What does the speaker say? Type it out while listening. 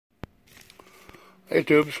Hey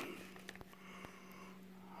Tubes,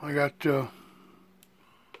 I got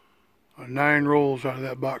 9 rolls out of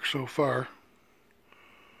that box so far.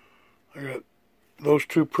 I got those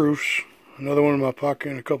 2 proofs, another one in my pocket,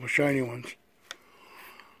 and a couple shiny ones.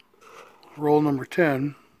 Roll number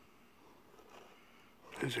 10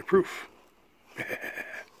 is a proof.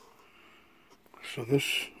 So this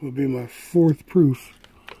will be my 4th proof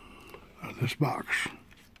out of this box.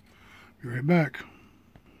 Be right back.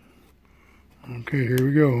 Okay, here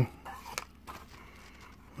we go.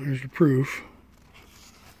 There's the proof.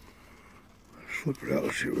 Let's flip it out,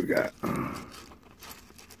 let's see what we got.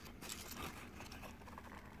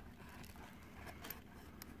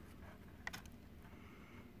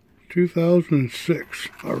 2006.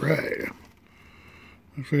 Alright.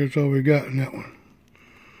 Looks like that's all we got in that one.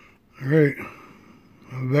 Alright.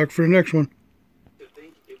 I'll be back for the next one.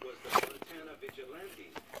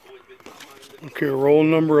 Okay, roll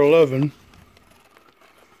number 11.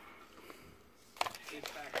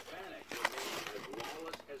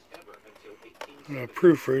 And a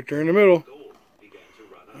proof right there in the middle.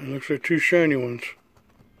 And it looks like 2 shiny ones.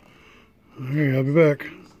 Okay, I'll be back.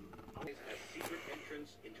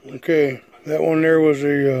 Okay, that one there was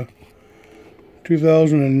a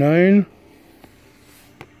 2009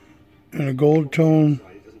 and a gold tone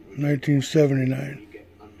 1979.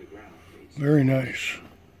 Very nice.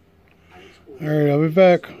 Alright, I'll be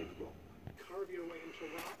back.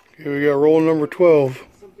 Okay, we got roll number 12.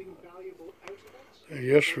 And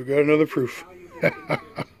yes, we got another proof.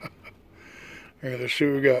 Alright, let's see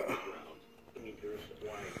what we got.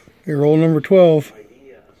 Okay, roll number 12. That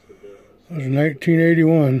was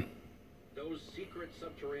 1981. Those secret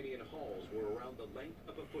subterranean halls were around the length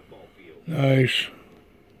of a football field. Nice.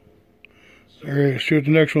 Alright, let's see what the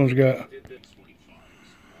next one's got.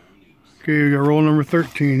 Okay, we got roll number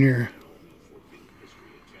 13 here.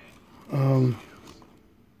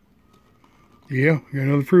 Yeah, we got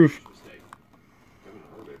another proof.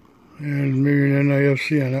 And maybe an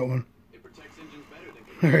NIFC on that one.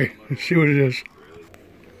 Alright, let's see what it is.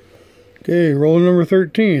 Okay, roll number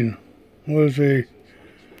 13 was a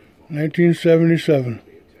 1977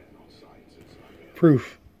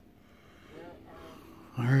 proof.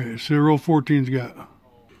 Alright, let's see what roll 14's got.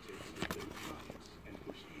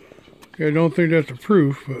 Okay, I don't think that's a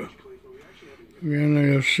proof, but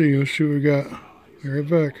NIFC, let's see what we got. Be right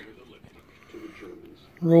back.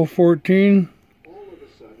 Roll 14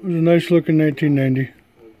 was a nice looking 1990.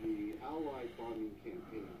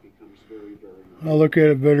 I'll look at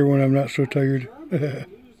it better when I'm not so tired.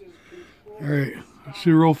 Alright, let's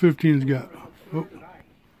see what roll 15's got. Oh.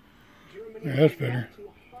 Yeah, that's better.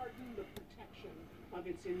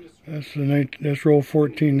 That's roll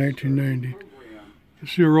 14, 1990.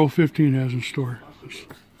 Let's see what roll 15 has in store.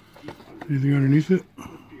 Anything underneath it?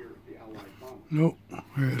 Nope.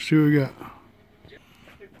 Alright, let's see what we got.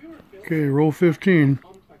 Okay, roll 15.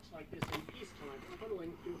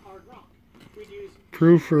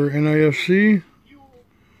 Proof for NIFC.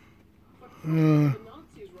 I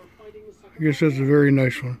guess that's a very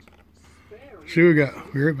nice one. Let's see what we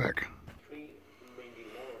got. Be right back.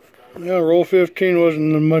 Yeah, roll 15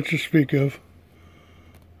 wasn't much to speak of.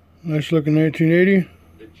 Nice looking 1980.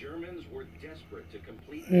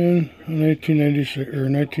 And 1996 or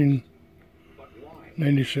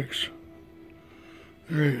 1996.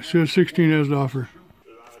 Alright, see what 16 has to offer.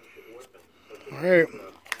 Alright.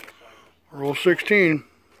 Roll 16.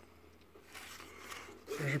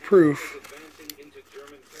 There's a proof.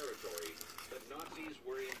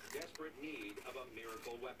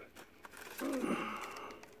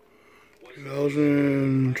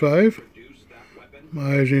 2005.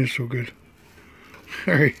 My eyes ain't so good.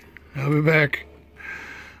 Alright, I'll be back.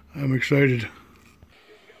 I'm excited.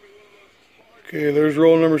 Okay, there's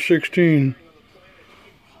roll number 16.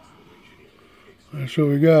 That's what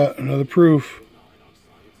we got. Another proof.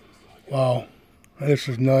 Wow, this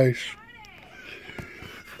is nice.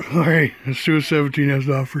 Alright, let's see what 17 has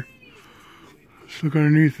to offer. Let's look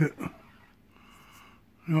underneath it.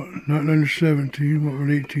 No, nothing under 17. What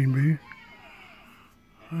would 18 be?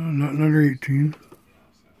 Nothing under 18.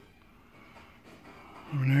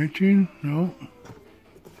 Number 19? No.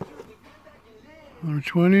 Number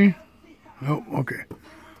 20? Nope, okay.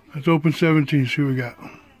 Let's open 17, see what we got.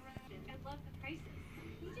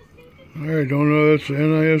 Alright, don't know if that's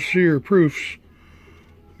NIFC or proofs.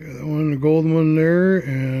 Got that one, the gold one there,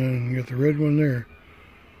 and got the red one there.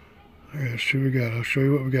 Alright, let's see what we got. I'll show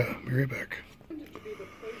you what we got. Be right back.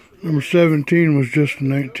 Number 17 was just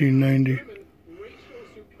 1990.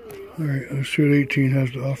 Alright, let's see what 18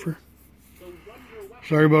 has to offer.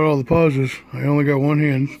 Sorry about all the pauses. I only got one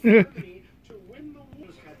hand.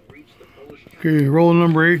 Okay, roll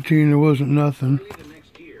number 18, there wasn't nothing.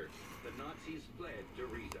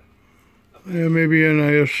 Yeah, maybe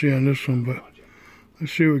NISC on this one, but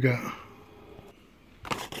let's see what we got.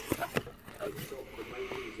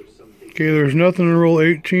 Okay, there's nothing in roll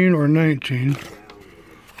 18 or 19.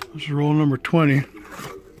 This is roll number 20.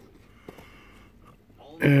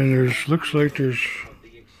 And looks like there's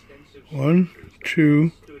 1,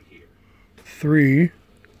 2, 3.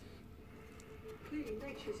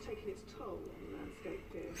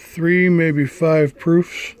 3, maybe 5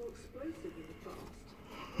 proofs.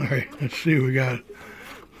 Alright, let's see what we got.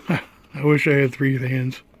 I wish I had 3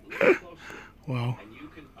 hands. Wow.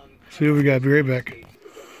 See what we got. Be right back.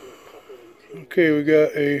 Okay, we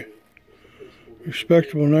got a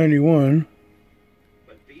respectable 91.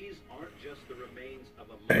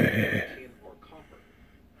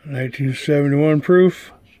 1971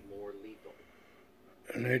 proof.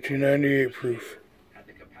 1998 proof.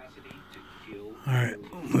 Alright,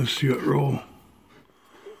 let's see what roll.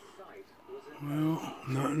 Well,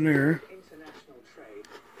 not in there.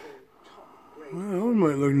 Well, that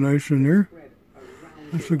might look nice in there.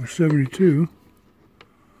 That's looking 72.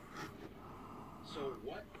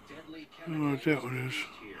 I don't know what that one is.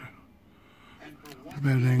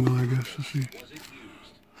 Bad angle, I guess. Let's see.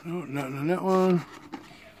 No, nothing on that one.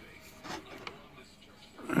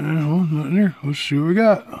 No, nothing there. Let's see what we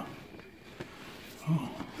got. Oh,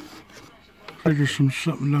 looks like there's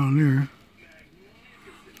something down there.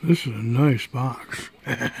 This is a nice box.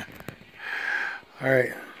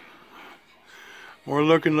 Alright. More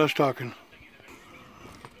looking, less talking.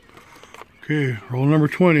 Okay, roll number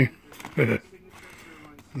 20. That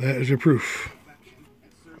is a proof.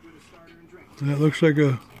 And that looks like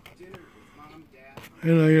a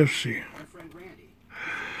NISC.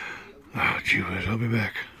 Oh, gee whiz, I'll be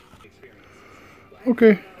back.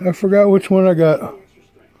 Okay, I forgot which one I got.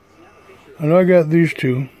 I know I got these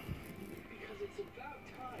two.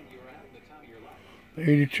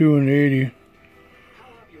 82 and 80.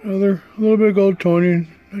 Well, they're a little bit of gold toning,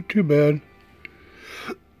 not too bad.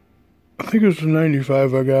 I think it was the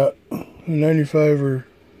 95 I got. 95 or...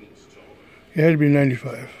 It had to be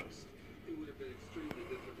 95.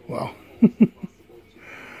 Wow.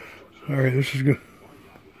 Alright, this is good.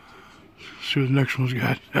 Let's see what the next one's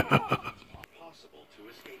got.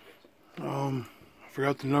 I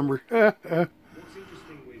forgot the number.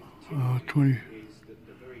 20.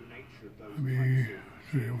 Maybe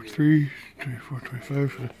 3, 24,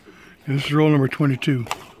 25. Yeah, this is roll number 22.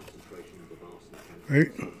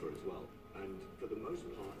 Right?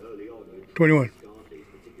 21.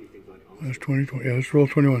 That's 20, 20. Yeah, let's roll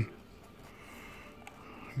 21.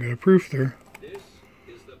 Got a proof there.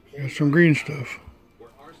 Got some green stuff.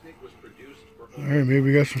 Alright, maybe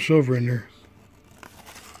we got some silver in there.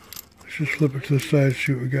 Let's just flip it to the side,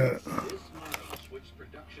 see what we got.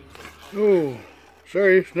 Oh,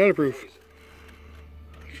 sorry, it's not a proof.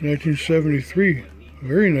 It's 1973.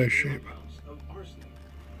 Very nice shape.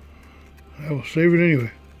 I will save it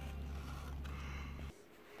anyway.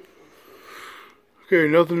 Okay,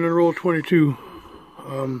 nothing in roll 22.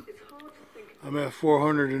 I'm at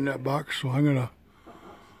 400 in that box, so I'm gonna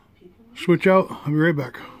switch out. I'll be right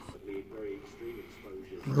back.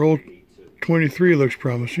 Roll 23 looks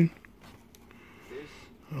promising.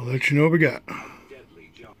 I'll let you know what we got.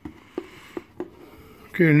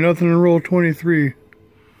 Okay, nothing in roll 23.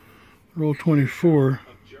 Roll 24.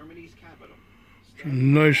 It's a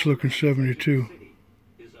nice looking 72.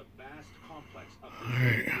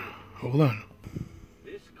 Alright, hold on.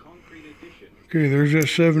 Okay, there's that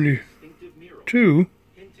 72.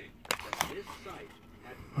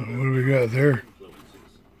 What do we got there?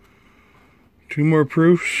 2 more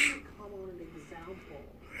proofs.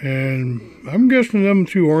 And I'm guessing them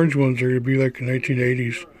 2 orange ones are going to be like the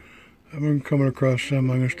 1980s. I've been coming across them.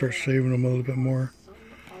 I'm going to start saving them a little bit more.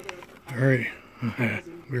 Alright,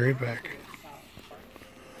 be right back.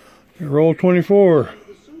 Roll 24.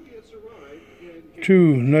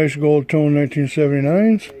 2 nice gold tone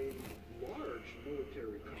 1979s.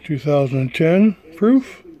 2010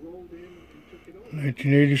 proof.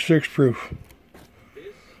 1986 proof.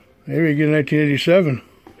 Maybe get 1987.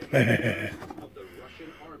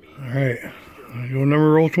 Alright, go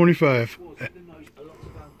number roll 25.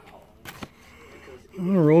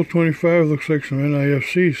 Roll 25 looks like some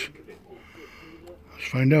NIFCs. Let's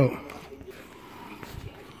find out.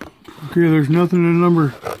 Okay, there's nothing in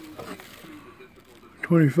number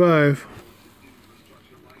 25.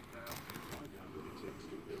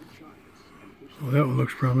 Well, that one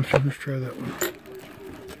looks promising. Let's try that one.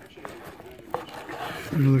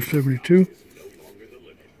 Another 72.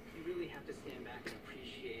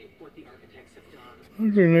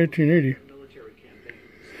 Looks like 1980.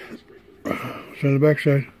 It's on the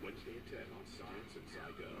backside.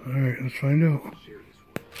 Alright, let's find out.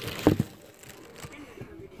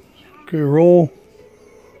 Okay, roll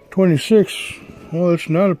 26. Well, it's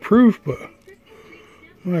not a proof, but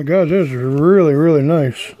my God, this is really, really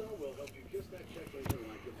nice.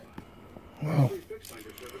 Wow.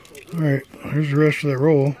 Alright, here's the rest of that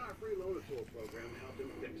roll.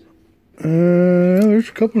 There's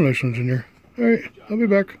a couple nice ones in here. Alright, I'll be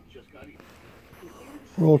back.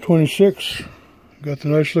 Roll 26. Got the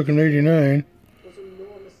nice looking 89.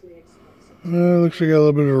 Looks like I got a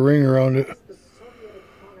little bit of a ring around it.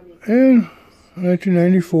 And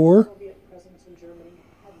 1994.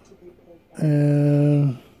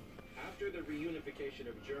 And after the reunification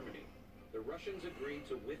of Germany, the Russians agreed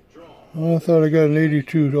to withdraw. I thought I got an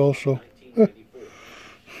 82 also.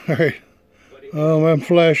 Alright. I'm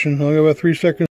flashing. I got about 3 seconds.